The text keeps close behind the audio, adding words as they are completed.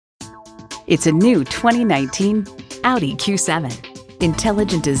It's a new 2019 Audi Q7.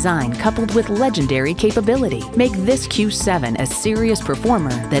 Intelligent design coupled with legendary capability make this Q7 a serious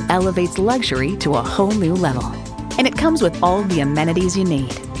performer that elevates luxury to a whole new level. And it comes with all the amenities you need.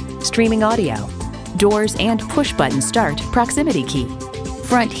 Streaming audio, doors and push-button start proximity key,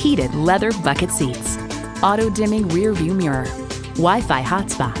 front heated leather bucket seats, auto-dimming rear view mirror, Wi-Fi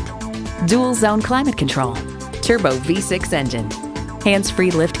hotspot, dual zone climate control, turbo V6 engine,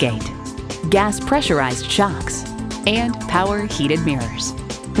 hands-free liftgate, gas pressurized shocks, and power heated mirrors.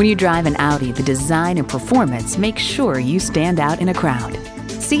 When you drive an Audi, the design and performance make sure you stand out in a crowd.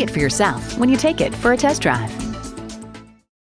 See it for yourself when you take it for a test drive.